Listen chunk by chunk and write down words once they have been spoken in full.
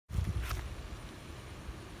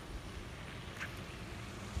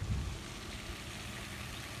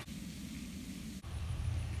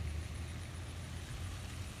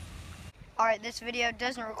Alright, this video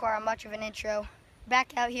doesn't require much of an intro.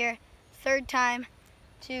 Back out here, third time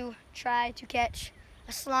to try to catch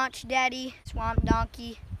a slaunch daddy swamp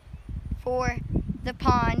donkey for the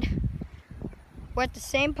pond. We're at the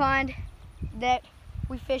same pond that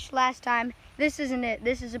we fished last time. This isn't it.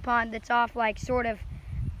 This is a pond that's off, like, sort of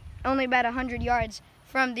only about 100 yards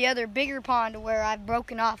from the other bigger pond where I've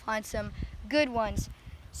broken off on some good ones.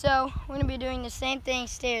 So we're going to be doing the same thing,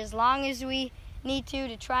 stay as long as we need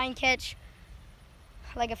to try and catch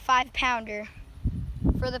like a 5-pounder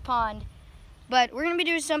for the pond. But we're going to be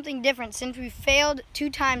doing something different since we failed 2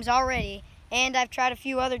 times already, and I've tried a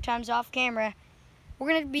few other times off camera. We're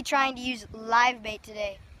going to be trying to use live bait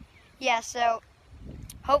today. Yeah, so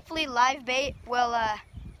hopefully live bait will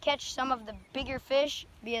catch some of the bigger fish,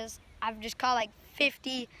 because I've just caught like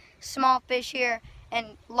 50 small fish here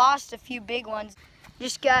and lost a few big ones.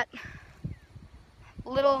 Just got a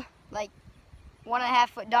little, like,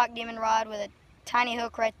 1.5-foot dock demon rod with a tiny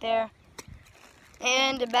hook right there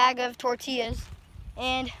and a bag of tortillas,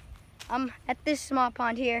 and I'm at this small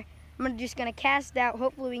pond here. I'm just gonna cast out.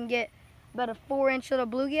 Hopefully we can get about a 4-inch little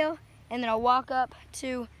bluegill, and then I'll walk up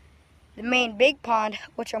to the main big pond,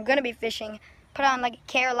 which I'm gonna be fishing, put on like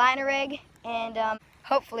a Carolina rig, and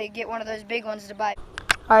hopefully get one of those big ones to bite.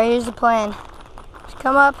 Alright, here's the plan. Just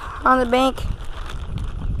come up on the bank,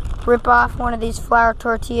 rip off one of these flour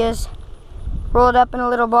tortillas, roll it up in a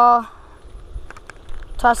little ball,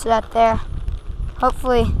 toss it out there.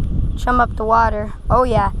 Hopefully chum up the water. Oh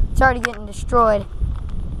yeah, it's already getting destroyed.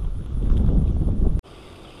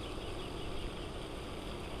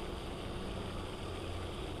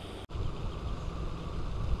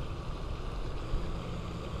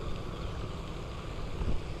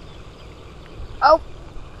 Oh!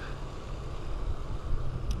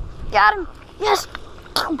 Got him! Yes!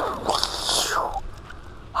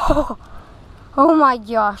 Oh my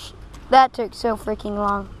gosh. That took so freaking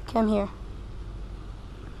long. Come here.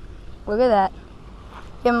 Look at that.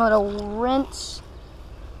 Give him a little rinse.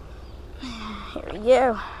 Here we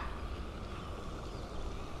go.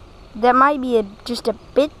 That might be just a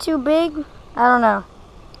bit too big. I don't know.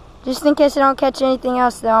 Just in case I don't catch anything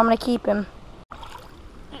else, though, I'm going to keep him.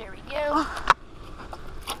 There we go.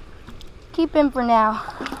 Keep him for now.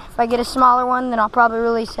 If I get a smaller one, then I'll probably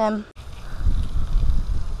release him.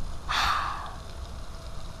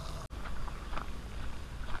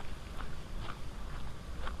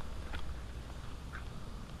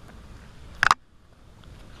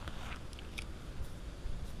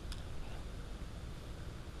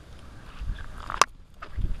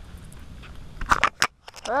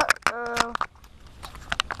 Uh-oh.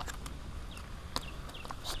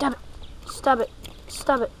 Stop it. Stop it.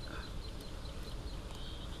 Stop it.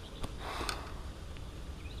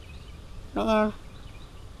 Man. I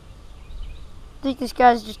think this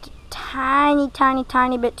guy's just a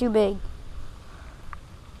tiny bit too big.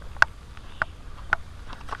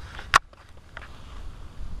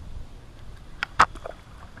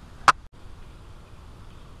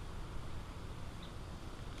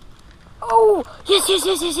 Oh,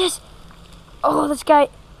 yes. Oh, this guy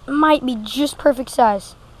might be just perfect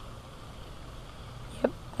size.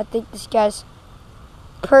 Yep, I think this guy's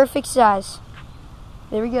perfect size.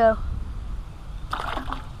 There we go.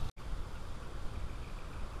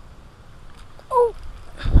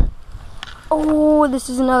 Oh, this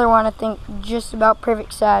is another one, I think, just about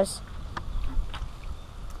perfect size.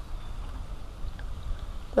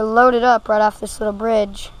 They're loaded up right off this little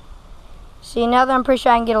bridge. See, now that I'm pretty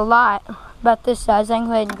sure I can get a lot about this size, I can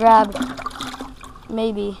go ahead and grab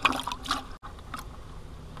maybe.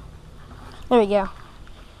 There we go.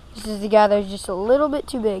 This is the guy that's just a little bit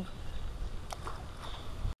too big.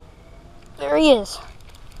 There he is.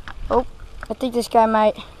 Oh, I think this guy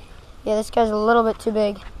might. Yeah, this guy's a little bit too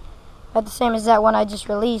big. About the same as that one I just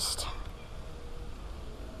released.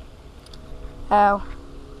 Ow.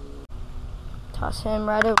 Toss him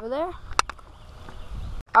right over there.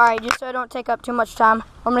 Alright, just so I don't take up too much time,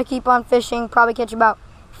 I'm going to keep on fishing, probably catch about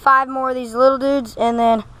 5 more of these little dudes, and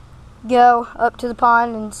then go up to the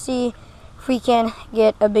pond and see if we can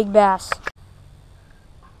get a big bass.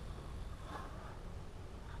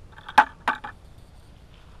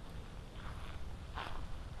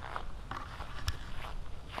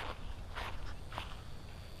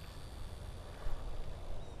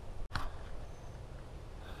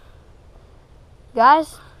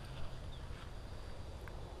 Guys,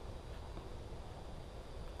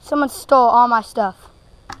 someone stole all my stuff.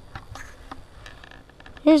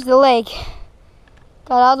 Here's the lake.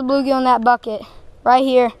 Got all the bluegill in that bucket right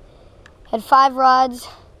here. Had 5 rods,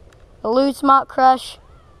 a loose mock crush,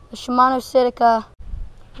 a Shimano Sitica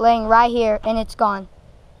laying right here, and it's gone.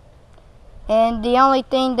 And the only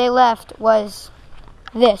thing they left was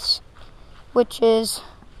this, which is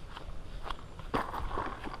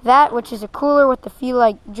a cooler with a few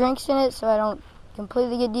like drinks in it so I don't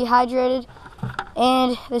completely get dehydrated,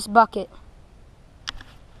 and this bucket.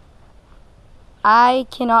 I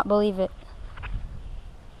cannot believe it.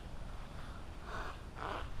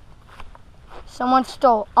 Someone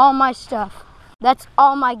stole all my stuff. That's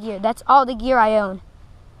all my gear. That's all the gear I own.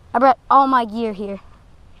 I brought all my gear here.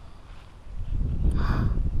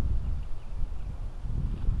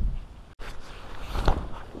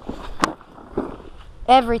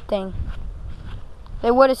 Everything.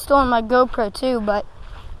 They would have stolen my GoPro too, but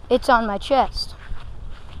it's on my chest.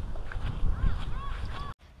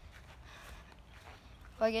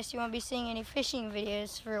 Well, I guess you won't be seeing any fishing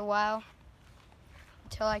videos for a while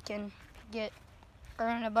until I can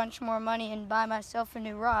earn a bunch more money and buy myself a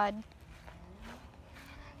new rod.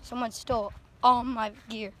 Someone stole all my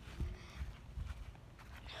gear.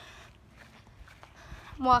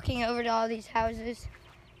 I'm walking over to all these houses.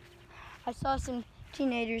 I saw some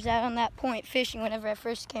teenagers out on that point fishing whenever I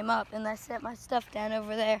first came up, and I set my stuff down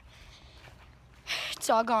over there. It's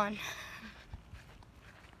all gone.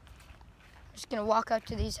 I'm just gonna walk up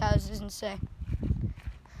to these houses and say,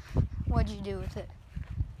 what'd you do with it?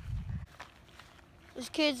 Those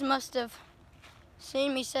kids must have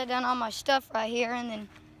seen me set down all my stuff right here and then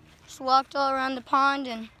just walked all around the pond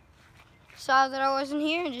and saw that I wasn't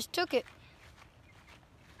here and just took it.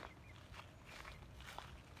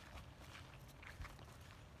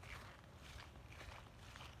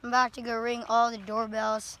 I'm about to go ring all the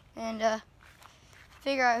doorbells and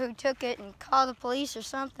figure out who took it and call the police or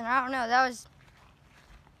something. I don't know. That was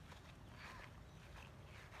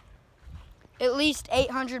at least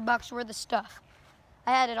 $800 worth of stuff.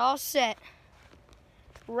 I had it all set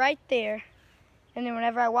right there, and then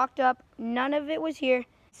whenever I walked up, none of it was here.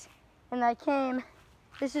 And I came,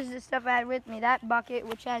 this is the stuff I had with me, that bucket,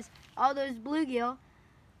 which has all those bluegill,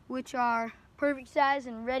 which are perfect size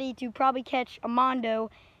and ready to probably catch a mondo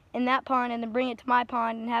in that pond and then bring it to my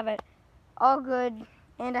pond and have it all good.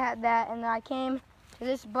 And I had that, and then I came to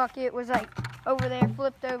this bucket, was like over there,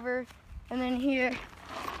 flipped over, and then here,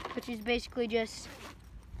 which is basically just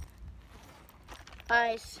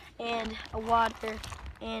ice and a water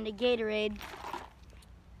and a Gatorade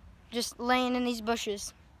just laying in these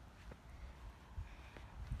bushes.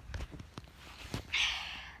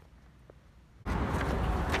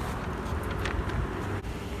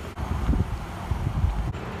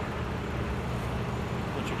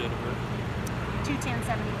 What's your date of birth?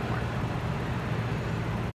 2/10/70.